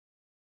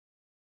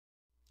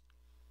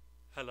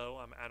Hello,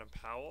 I'm Adam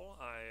Powell.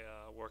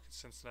 I work at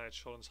Cincinnati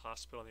Children's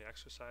Hospital in the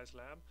exercise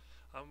lab.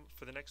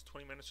 For the next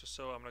 20 minutes or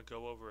so, I'm going to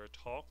go over a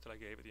talk that I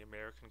gave at the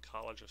American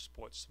College of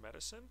Sports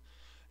Medicine.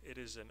 It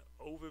is an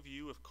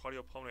overview of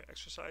cardiopulmonary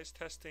exercise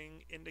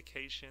testing,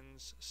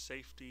 indications,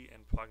 safety,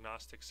 and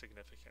prognostic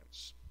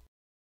significance.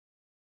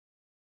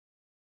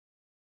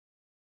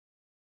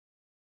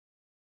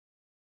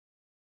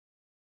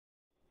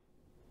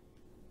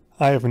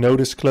 I have no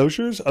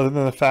disclosures other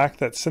than the fact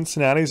that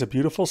Cincinnati is a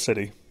beautiful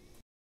city.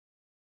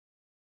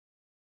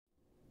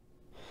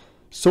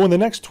 So in the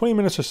next 20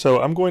 minutes or so,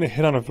 I'm going to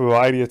hit on a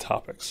variety of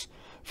topics.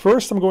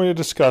 First, I'm going to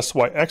discuss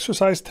why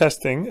exercise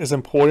testing is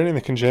important in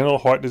the congenital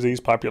heart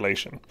disease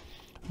population.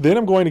 Then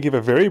I'm going to give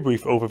a very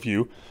brief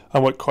overview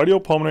on what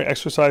cardiopulmonary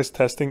exercise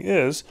testing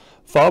is,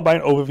 followed by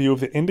an overview of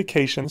the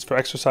indications for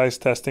exercise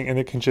testing in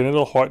the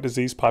congenital heart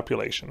disease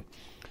population.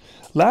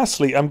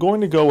 Lastly, I'm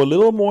going to go a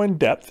little more in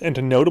depth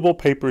into notable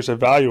papers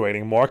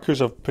evaluating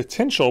markers of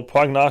potential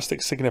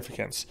prognostic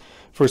significance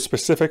for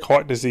specific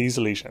heart disease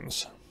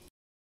lesions.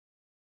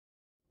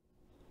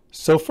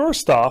 So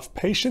first off,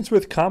 patients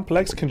with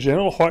complex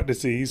congenital heart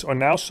disease are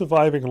now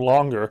surviving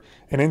longer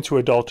and into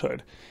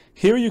adulthood.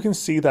 Here you can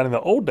see that in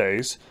the old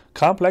days,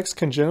 complex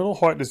congenital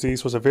heart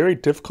disease was a very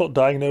difficult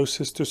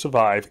diagnosis to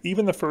survive,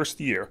 even the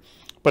first year.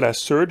 But as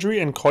surgery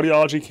and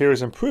cardiology care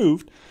has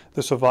improved,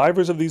 the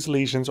survivors of these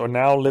lesions are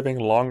now living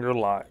longer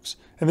lives.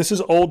 And this is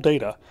old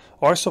data.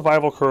 Our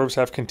survival curves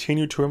have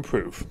continued to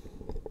improve.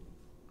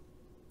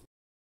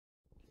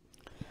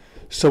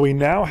 So we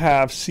now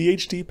have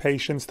CHD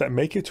patients that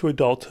make it to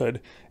adulthood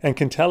and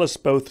can tell us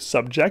both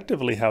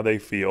subjectively how they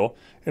feel,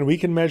 and we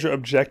can measure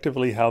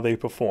objectively how they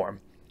perform.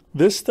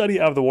 This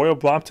study out of the Royal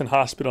Brompton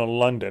Hospital in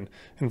London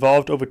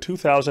involved over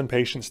 2,000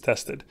 patients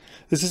tested.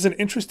 This is an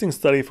interesting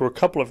study for a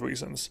couple of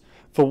reasons.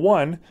 For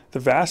one, the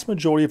vast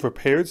majority of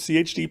repaired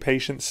CHD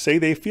patients say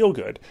they feel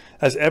good,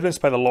 as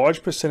evidenced by the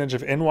large percentage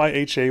of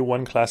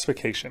NYHA1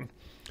 classification.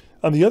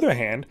 On the other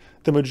hand,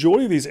 the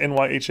majority of these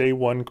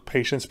NYHA1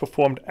 patients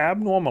performed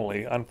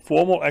abnormally on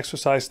formal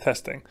exercise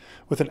testing,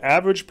 with an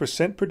average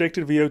percent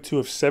predicted VO2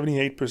 of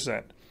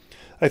 78%.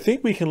 I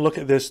think we can look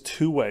at this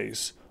two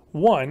ways.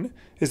 One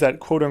is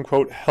that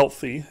quote-unquote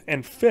healthy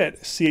and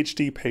fit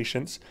CHD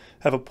patients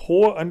have a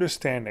poor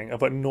understanding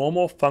of what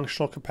normal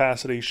functional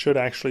capacity should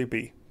actually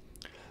be.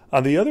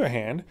 On the other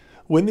hand,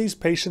 when these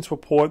patients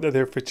report that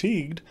they're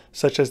fatigued,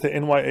 such as the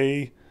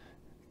NYHA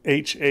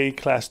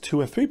class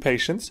 2 and 3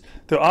 patients,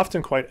 they're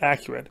often quite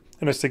accurate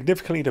and are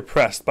significantly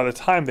depressed by the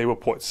time they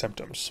report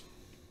symptoms.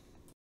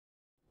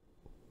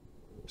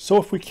 So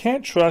if we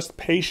can't trust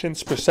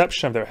patients'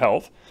 perception of their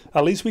health,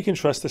 at least we can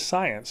trust the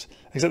science,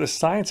 except the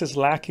science is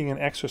lacking in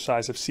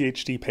exercise of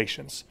CHD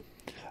patients.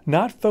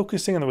 Not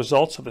focusing on the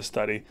results of the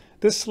study,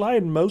 this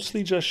slide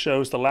mostly just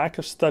shows the lack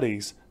of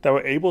studies that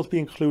were able to be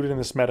included in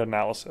this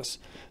meta-analysis.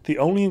 The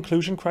only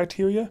inclusion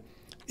criteria?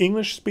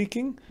 English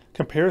speaking,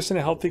 comparison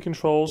to healthy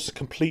controls,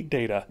 complete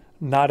data,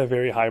 not a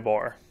very high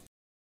bar.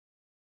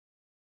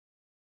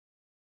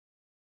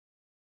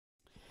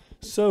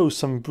 So,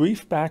 some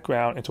brief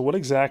background into what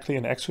exactly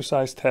an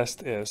exercise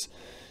test is.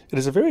 It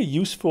is a very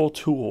useful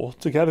tool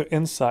to gather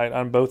insight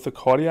on both the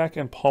cardiac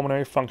and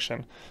pulmonary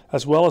function,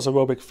 as well as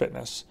aerobic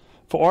fitness.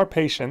 For our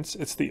patients,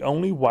 it's the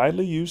only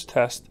widely used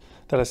test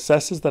that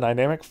assesses the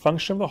dynamic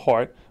function of the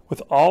heart,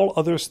 with all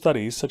other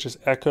studies such as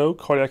echo,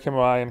 cardiac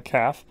MRI, and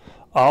cath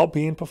all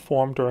being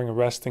performed during a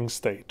resting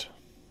state.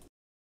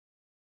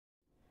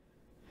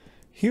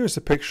 Here's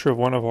a picture of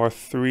one of our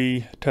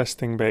 3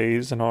 testing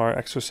bays in our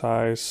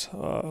exercise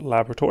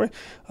laboratory.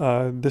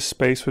 This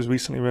space was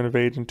recently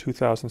renovated in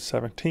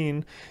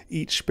 2017.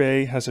 Each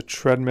bay has a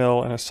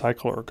treadmill and a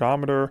cycle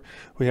ergometer.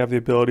 We have the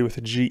ability with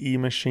a GE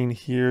machine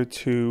here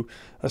to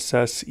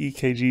assess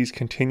EKGs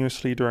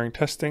continuously during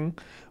testing.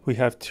 We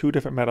have 2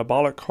 different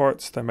metabolic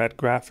carts, the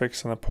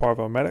MedGraphics and the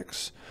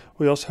Parvomedics.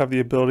 We also have the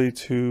ability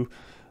to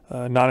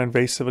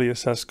non-invasively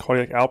assess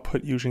cardiac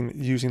output using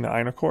the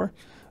Inocore.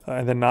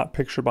 And then not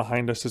pictured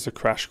behind us is a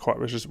crash cart,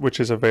 which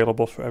is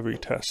available for every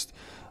test.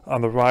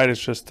 On the right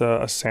is just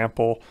a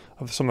sample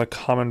of some of the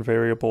common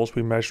variables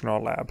we measure in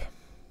our lab.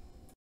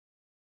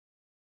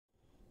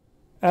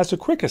 As a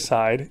quick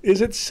aside,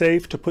 is it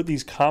safe to put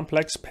these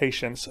complex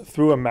patients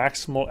through a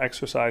maximal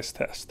exercise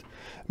test?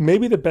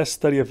 Maybe the best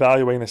study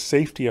evaluating the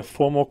safety of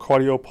formal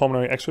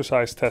cardiopulmonary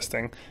exercise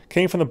testing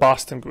came from the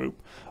Boston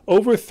group.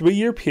 Over a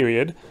 3-year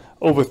period,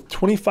 over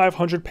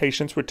 2,500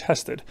 patients were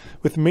tested,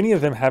 with many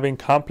of them having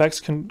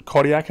complex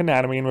cardiac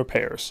anatomy and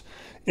repairs.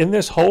 In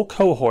this whole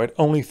cohort,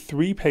 only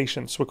 3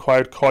 patients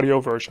required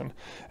cardioversion,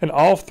 and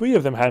all 3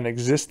 of them had an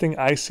existing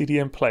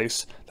ICD in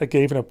place that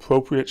gave an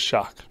appropriate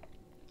shock.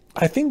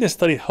 I think this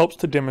study helps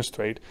to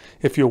demonstrate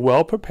if you're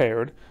well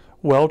prepared,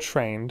 well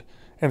trained,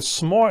 and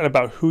smart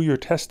about who you're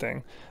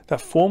testing, that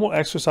formal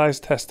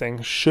exercise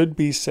testing should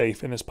be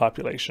safe in this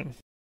population.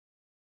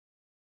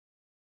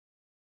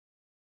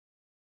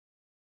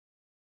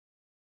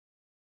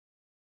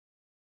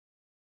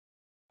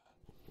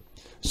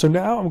 So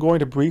now I'm going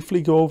to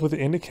briefly go over the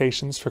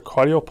indications for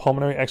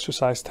cardiopulmonary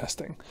exercise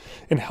testing.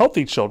 In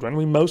healthy children,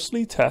 we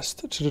mostly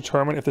test to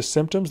determine if the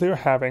symptoms they are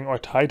having are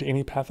tied to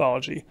any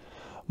pathology.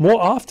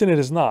 More often it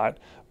is not,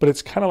 but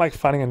it's kind of like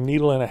finding a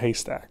needle in a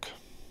haystack.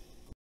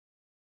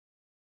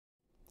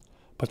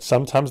 But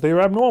sometimes they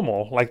are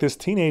abnormal, like this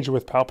teenager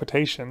with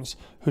palpitations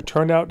who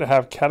turned out to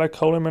have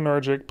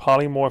catecholaminergic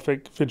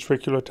polymorphic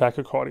ventricular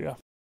tachycardia.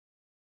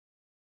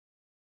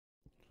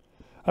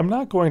 I'm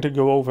not going to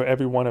go over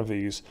every one of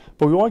these,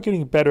 but we are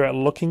getting better at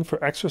looking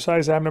for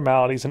exercise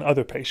abnormalities in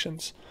other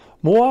patients.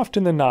 More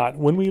often than not,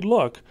 when we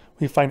look,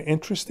 we find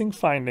interesting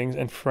findings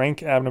and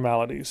frank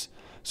abnormalities.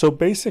 So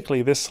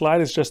basically, this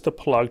slide is just a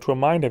plug to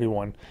remind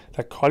everyone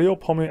that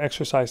cardiopulmonary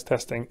exercise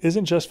testing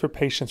isn't just for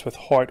patients with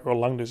heart or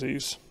lung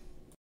disease.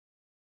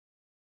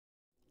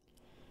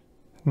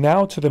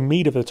 Now to the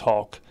meat of the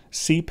talk,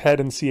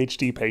 CPET and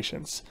CHD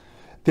patients.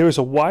 There is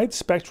a wide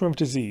spectrum of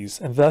disease,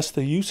 and thus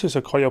the uses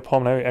of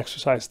cardiopulmonary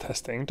exercise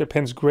testing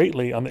depends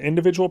greatly on the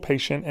individual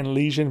patient and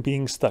lesion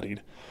being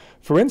studied.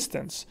 For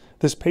instance,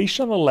 this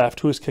patient on the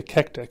left who is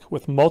cachectic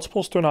with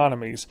multiple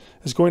sternotomies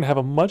is going to have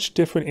a much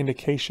different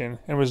indication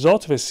and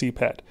result of his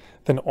CPET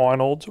than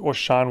Arnold or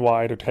Sean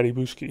White or Teddy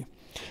Bruschi.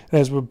 And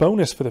as a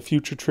bonus for the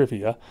future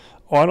trivia,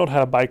 Arnold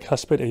had a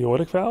bicuspid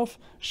aortic valve,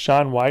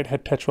 Sean White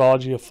had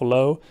tetralogy of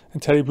Fallot,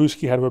 and Teddy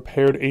Bruschi had a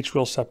repaired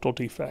atrial septal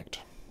defect.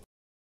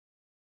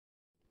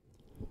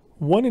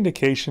 One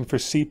indication for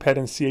CPET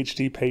and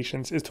CHD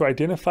patients is to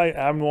identify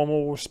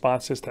abnormal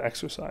responses to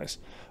exercise.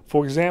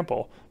 For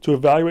example, to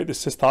evaluate the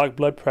systolic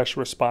blood pressure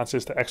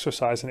responses to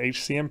exercise in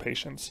HCM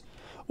patients,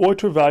 or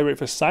to evaluate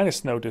for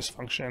sinus node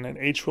dysfunction in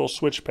atrial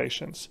switch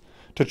patients,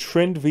 to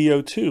trend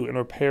VO2 in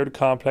repaired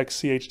complex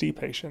CHD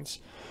patients,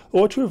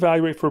 or to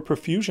evaluate for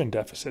perfusion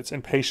deficits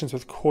in patients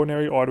with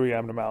coronary artery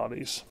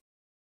abnormalities.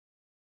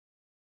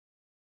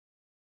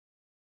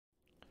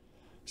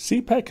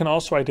 CPET can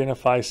also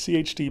identify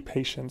CHD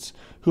patients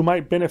who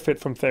might benefit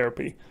from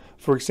therapy.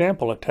 For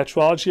example, a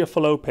tetralogy of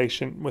Fallot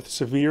patient with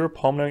severe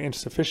pulmonary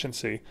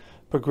insufficiency,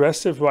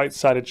 progressive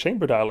right-sided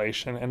chamber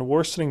dilation, and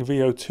worsening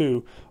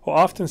VO2 are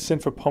often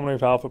sent for pulmonary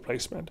valve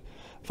replacement.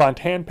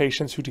 Fontan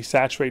patients who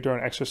desaturate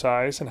during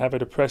exercise and have a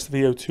depressed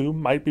VO2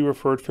 might be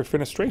referred for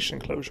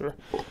fenestration closure.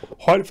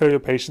 Heart failure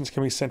patients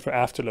can be sent for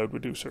afterload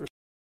reducers.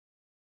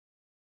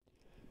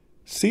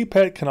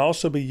 CPET can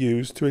also be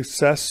used to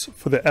assess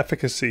for the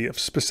efficacy of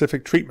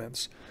specific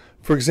treatments.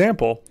 For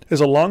example,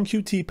 is a long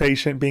QT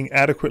patient being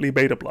adequately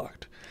beta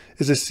blocked?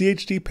 Is a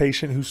CHD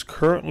patient who's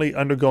currently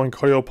undergoing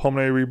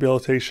cardiopulmonary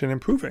rehabilitation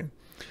improving?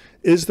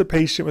 Is the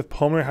patient with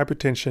pulmonary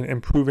hypertension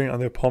improving on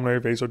their pulmonary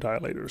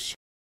vasodilators?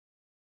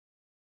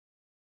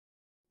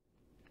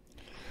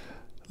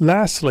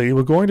 Lastly,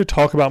 we're going to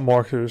talk about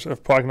markers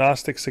of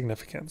prognostic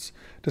significance.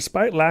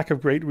 Despite lack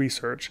of great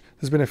research,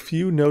 there's been a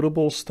few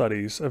notable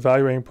studies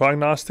evaluating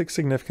prognostic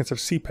significance of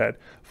CPET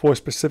for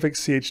specific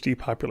CHD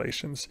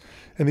populations.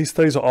 And these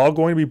studies are all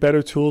going to be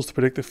better tools to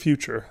predict the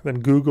future than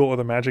Google or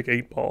the Magic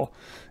 8-Ball.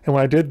 And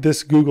when I did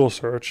this Google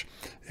search,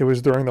 it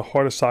was during the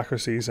heart of soccer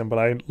season, but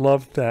I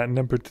loved that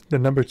the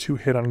number 2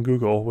 hit on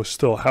Google was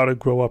still how to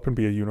grow up and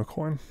be a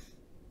unicorn.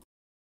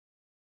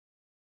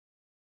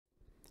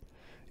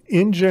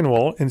 In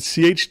general, in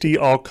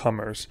CHD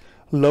all-comers,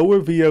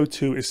 lower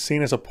VO2 is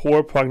seen as a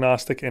poor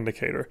prognostic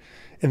indicator.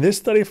 In this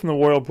study from the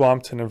Royal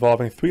Brompton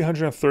involving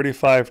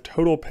 335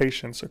 total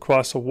patients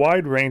across a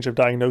wide range of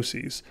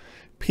diagnoses,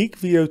 peak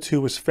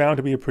VO2 was found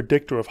to be a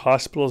predictor of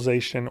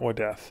hospitalization or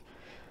death.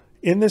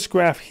 In this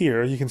graph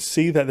here, you can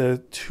see that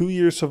the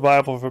 2-year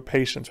survival for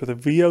patients with a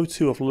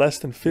VO2 of less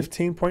than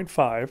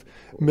 15.5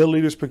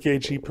 milliliters per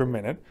kg per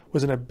minute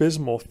was an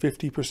abysmal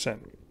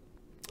 50%.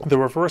 The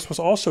reverse was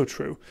also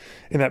true,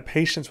 in that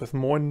patients with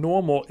more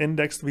normal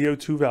indexed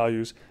VO2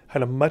 values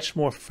had a much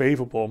more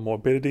favorable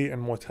morbidity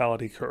and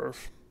mortality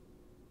curve.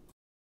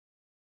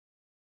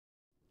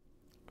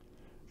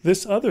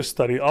 This other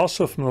study,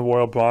 also from the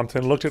Royal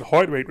Brompton, looked at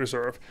heart rate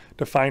reserve,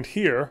 defined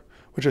here,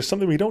 which is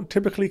something we don't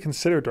typically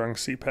consider during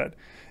CPET.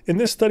 In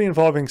this study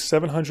involving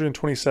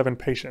 727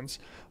 patients,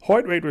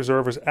 heart rate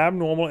reserve was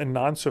abnormal in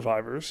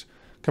non-survivors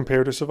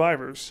compared to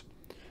survivors.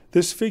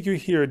 This figure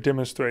here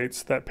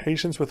demonstrates that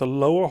patients with a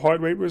lower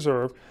heart rate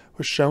reserve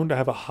were shown to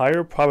have a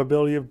higher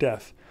probability of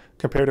death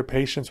compared to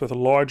patients with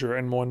larger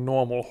and more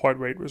normal heart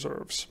rate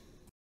reserves.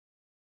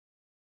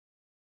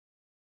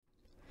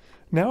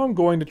 Now I'm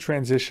going to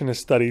transition to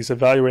studies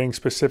evaluating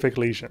specific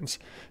lesions.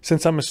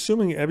 Since I'm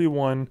assuming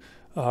everyone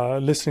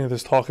listening to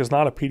this talk is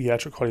not a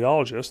pediatric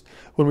cardiologist,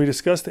 when we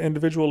discuss the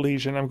individual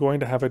lesion, I'm going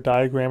to have a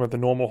diagram of the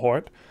normal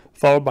heart,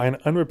 followed by an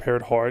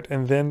unrepaired heart,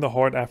 and then the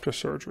heart after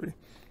surgery.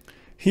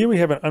 Here we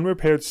have an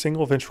unrepaired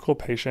single ventricle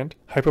patient,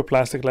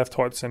 hypoplastic left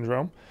heart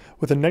syndrome,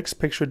 with the next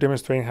picture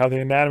demonstrating how the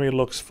anatomy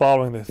looks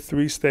following the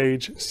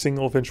 3-stage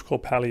single ventricle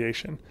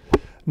palliation.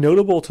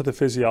 Notable to the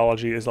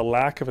physiology is the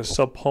lack of a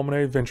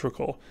subpulmonary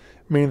ventricle,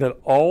 meaning that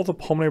all the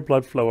pulmonary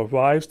blood flow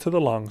arrives to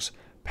the lungs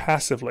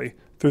passively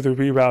through the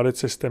rerouted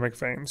systemic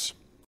veins.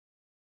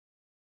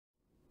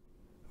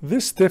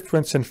 This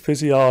difference in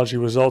physiology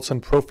results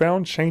in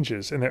profound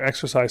changes in their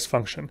exercise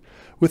function,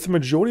 with the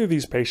majority of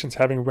these patients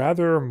having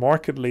rather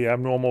markedly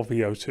abnormal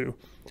VO2.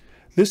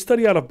 This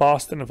study out of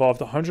Boston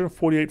involved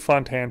 148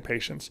 Fontan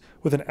patients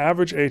with an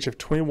average age of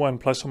 21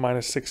 plus or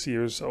minus 6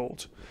 years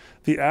old.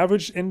 The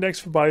average index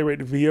for body rate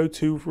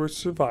VO2 for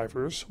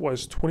survivors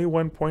was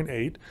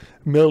 21.8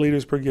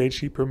 milliliters per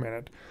kg per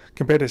minute,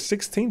 compared to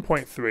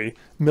 16.3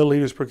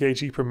 milliliters per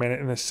kg per minute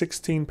in the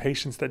 16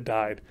 patients that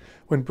died.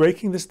 When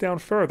breaking this down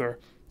further,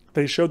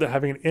 they showed that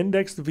having an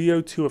indexed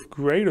VO2 of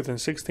greater than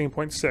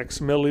 16.6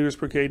 milliliters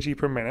per kg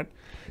per minute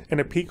and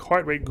a peak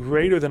heart rate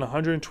greater than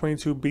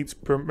 122 beats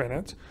per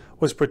minute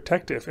was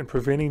protective in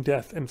preventing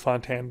death in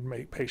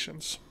Fontan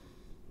patients.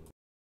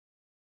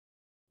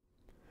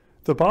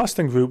 The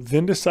Boston group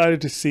then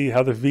decided to see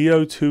how the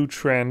VO2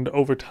 trend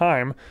over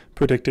time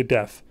predicted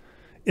death.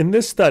 In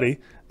this study,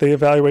 they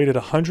evaluated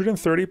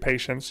 130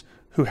 patients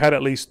who had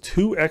at least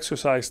 2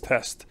 exercise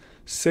tests,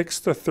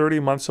 6 to 30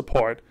 months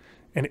apart,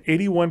 and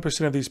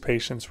 81% of these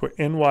patients were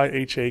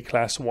NYHA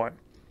class 1.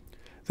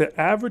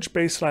 The average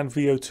baseline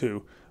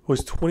VO2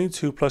 was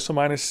 22 plus or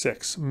minus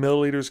 6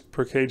 milliliters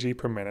per kg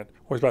per minute,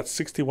 or about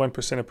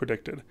 61% of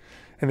predicted,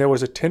 and there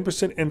was a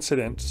 10%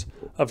 incidence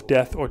of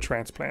death or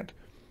transplant.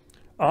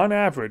 On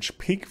average,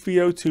 peak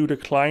VO2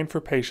 declined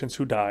for patients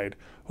who died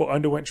or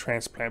underwent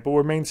transplant, but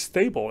remained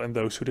stable in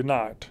those who did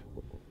not.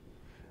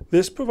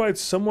 This provides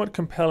somewhat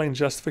compelling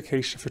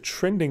justification for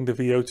trending the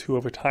VO2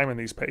 over time in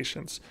these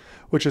patients,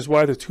 which is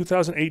why the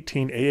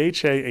 2018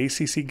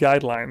 AHA-ACC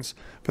guidelines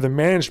for the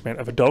management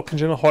of adult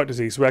congenital heart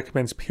disease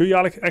recommends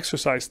periodic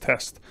exercise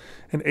tests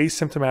in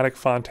asymptomatic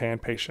Fontan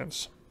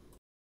patients.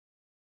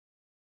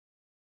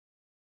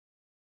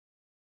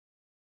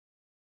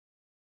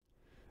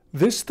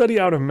 This study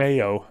out of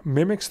Mayo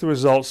mimics the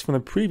results from the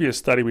previous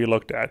study we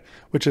looked at,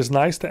 which is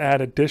nice to add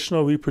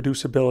additional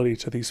reproducibility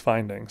to these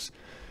findings.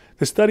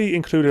 The study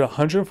included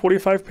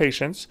 145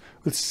 patients,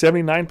 with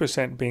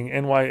 79% being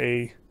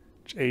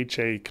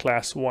NYHA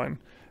class 1.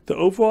 The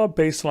overall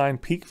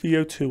baseline peak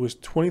VO2 was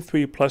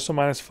 23 plus or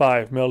minus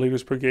 5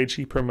 milliliters per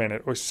kg per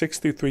minute, or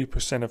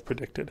 63% of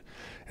predicted.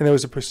 And there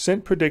was a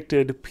percent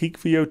predicted peak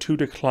VO2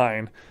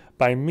 decline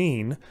by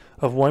mean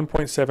of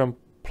 1.7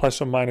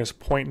 plus or minus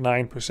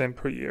 0.9%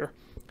 per year.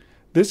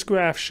 This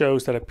graph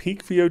shows that a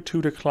peak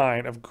VO2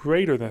 decline of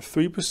greater than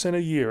 3%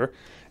 a year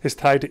is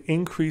tied to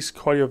increased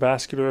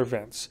cardiovascular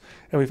events,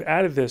 and we've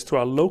added this to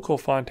our local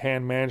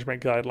Fontan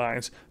management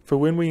guidelines for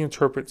when we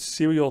interpret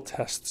serial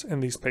tests in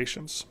these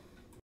patients.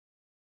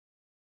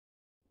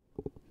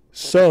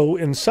 So,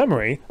 in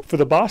summary, for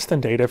the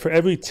Boston data, for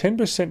every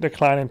 10%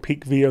 decline in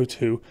peak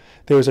VO2,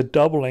 there is a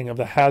doubling of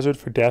the hazard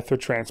for death or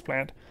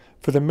transplant.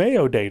 For the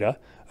Mayo data,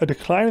 a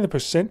decline in the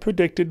percent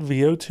predicted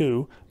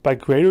VO2 by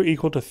greater or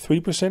equal to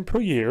 3% per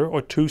year,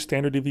 or 2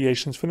 standard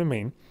deviations from the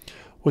mean,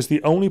 was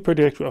the only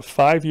predictor of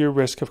 5-year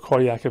risk of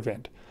cardiac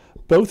event.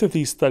 Both of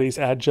these studies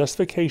add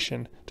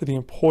justification to the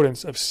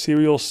importance of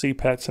serial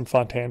CPETs in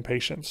Fontan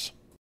patients.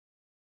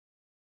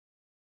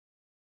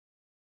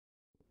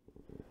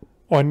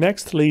 Our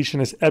next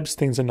lesion is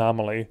Ebstein's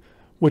anomaly,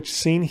 which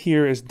seen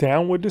here is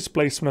downward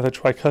displacement of the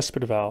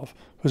tricuspid valve,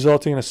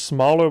 resulting in a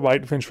smaller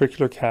right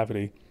ventricular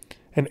cavity,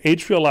 an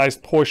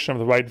atrialized portion of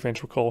the right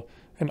ventricle,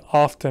 and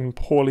often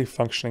poorly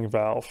functioning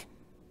valve.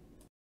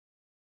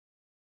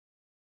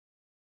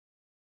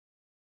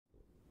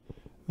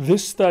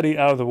 This study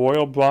out of the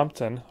Royal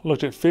Brompton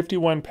looked at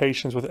 51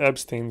 patients with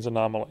Ebstein's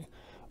anomaly.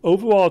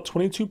 Overall,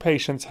 22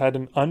 patients had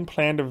an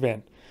unplanned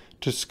event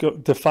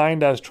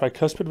defined as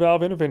tricuspid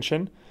valve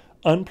intervention,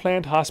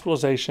 unplanned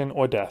hospitalization,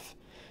 or death.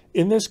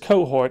 In this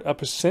cohort, a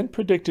percent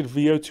predicted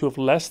VO2 of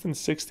less than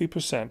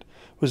 60%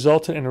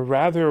 resulted in a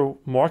rather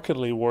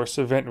markedly worse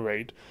event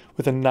rate,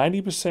 with a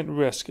 90%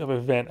 risk of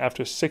event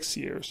after 6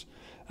 years,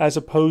 as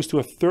opposed to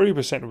a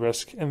 30%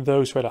 risk in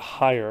those who had a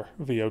higher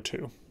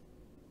VO2.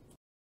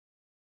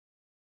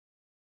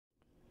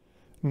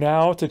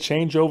 Now, to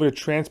change over to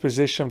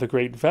transposition of the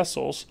great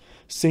vessels,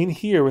 seen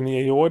here when the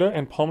aorta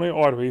and pulmonary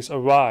arteries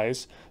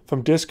arise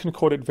from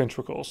disconcordant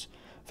ventricles.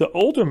 The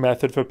older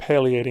method for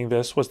palliating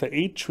this was the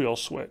atrial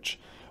switch,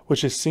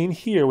 which is seen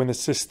here when the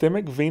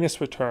systemic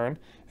venous return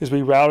is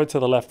rerouted to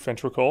the left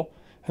ventricle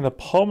and the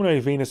pulmonary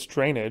venous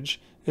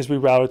drainage is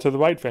rerouted to the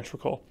right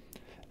ventricle.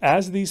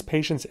 As these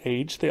patients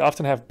age, they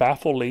often have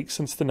baffle leaks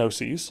and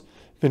stenoses,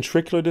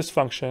 ventricular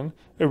dysfunction,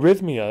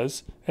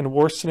 arrhythmias, and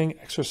worsening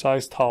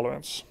exercise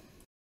tolerance.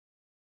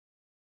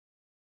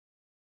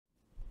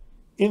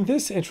 In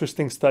this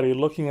interesting study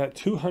looking at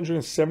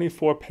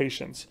 274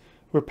 patients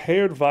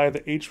repaired via the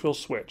atrial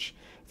switch,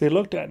 they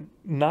looked at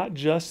not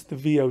just the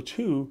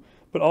VO2,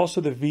 but also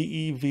the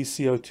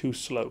VE-VCO2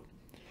 slope.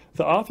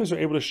 The authors are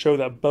able to show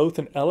that both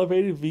an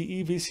elevated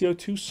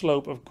VE-VCO2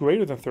 slope of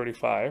greater than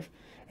 35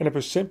 and a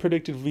percent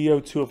predicted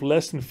VO2 of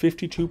less than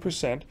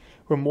 52%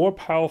 were more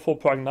powerful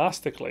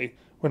prognostically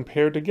when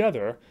paired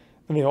together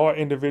than they are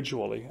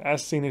individually,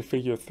 as seen in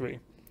Figure 3.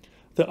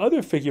 The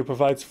other figure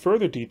provides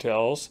further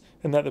details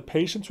in that the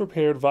patients were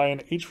paired via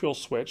an atrial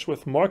switch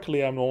with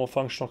markedly abnormal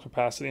functional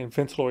capacity and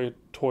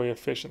ventilatory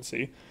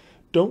efficiency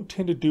don't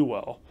tend to do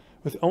well,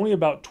 with only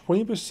about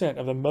 20%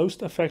 of the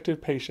most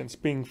affected patients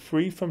being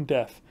free from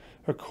death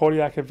or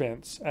cardiac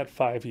events at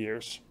 5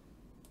 years.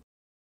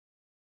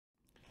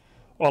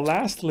 Our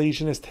last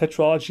lesion is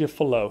tetralogy of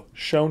Fallot,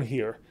 shown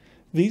here.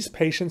 These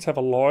patients have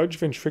a large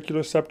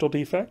ventricular septal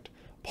defect,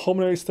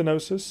 pulmonary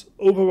stenosis,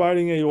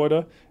 overriding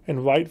aorta,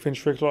 and right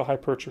ventricular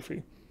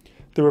hypertrophy.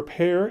 The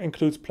repair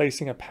includes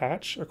placing a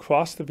patch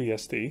across the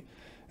VSD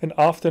and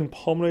often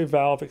pulmonary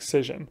valve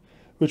excision,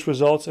 which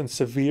results in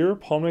severe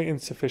pulmonary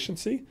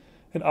insufficiency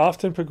and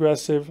often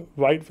progressive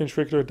right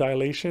ventricular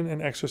dilation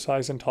and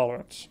exercise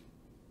intolerance.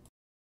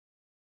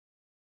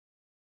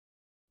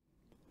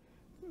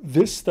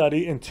 This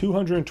study in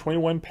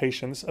 221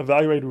 patients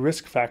evaluated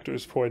risk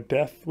factors for a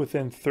death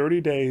within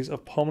 30 days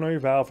of pulmonary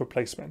valve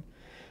replacement.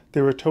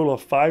 There were a total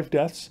of 5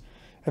 deaths,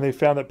 and they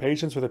found that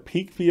patients with a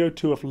peak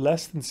VO2 of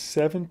less than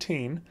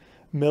 17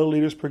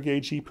 milliliters per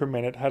kg per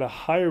minute had a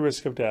higher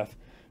risk of death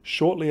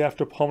shortly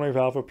after pulmonary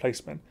valve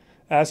replacement,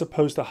 as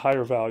opposed to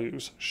higher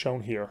values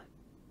shown here.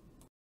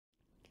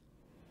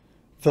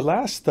 The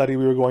last study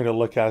we were going to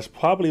look at is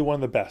probably one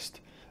of the best.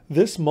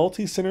 This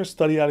multi-center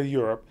study out of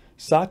Europe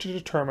sought to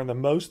determine the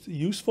most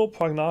useful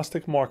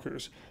prognostic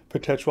markers for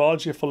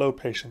tetralogy of Fallot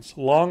patients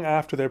long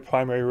after their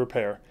primary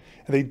repair,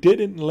 and they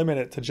didn't limit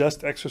it to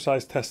just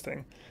exercise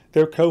testing.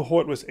 Their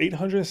cohort was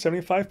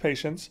 875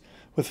 patients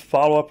with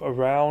follow-up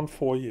around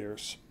 4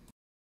 years.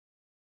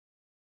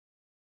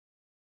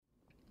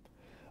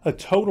 A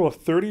total of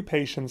 30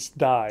 patients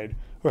died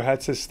or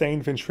had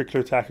sustained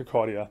ventricular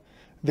tachycardia.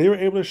 They were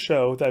able to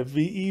show that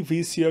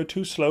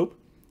VE-VCO2 slope,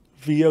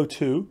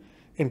 VO2,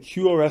 and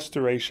QRS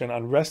duration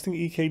on resting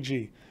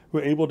EKG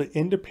were able to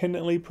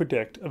independently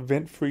predict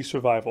event-free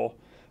survival.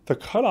 The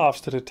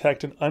cutoffs to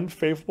detect an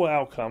unfavorable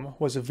outcome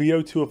was a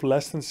VO2 of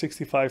less than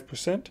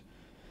 65%,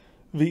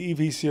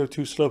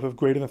 VE-VCO2 slope of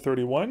greater than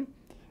 31,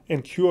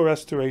 and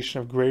QRS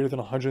duration of greater than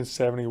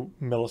 170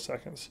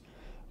 milliseconds.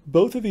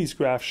 Both of these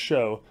graphs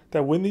show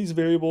that when these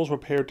variables were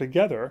paired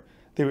together,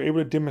 they were able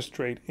to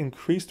demonstrate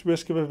increased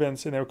risk of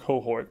events in their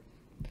cohort.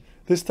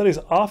 This study is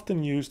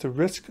often used to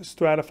risk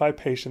stratify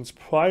patients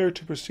prior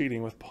to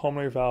proceeding with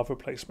pulmonary valve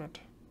replacement.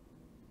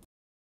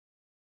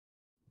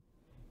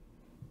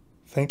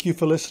 Thank you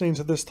for listening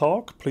to this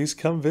talk. Please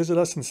come visit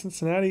us in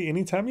Cincinnati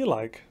anytime you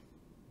like.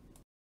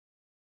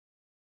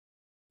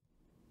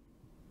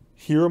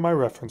 Here are my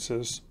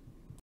references.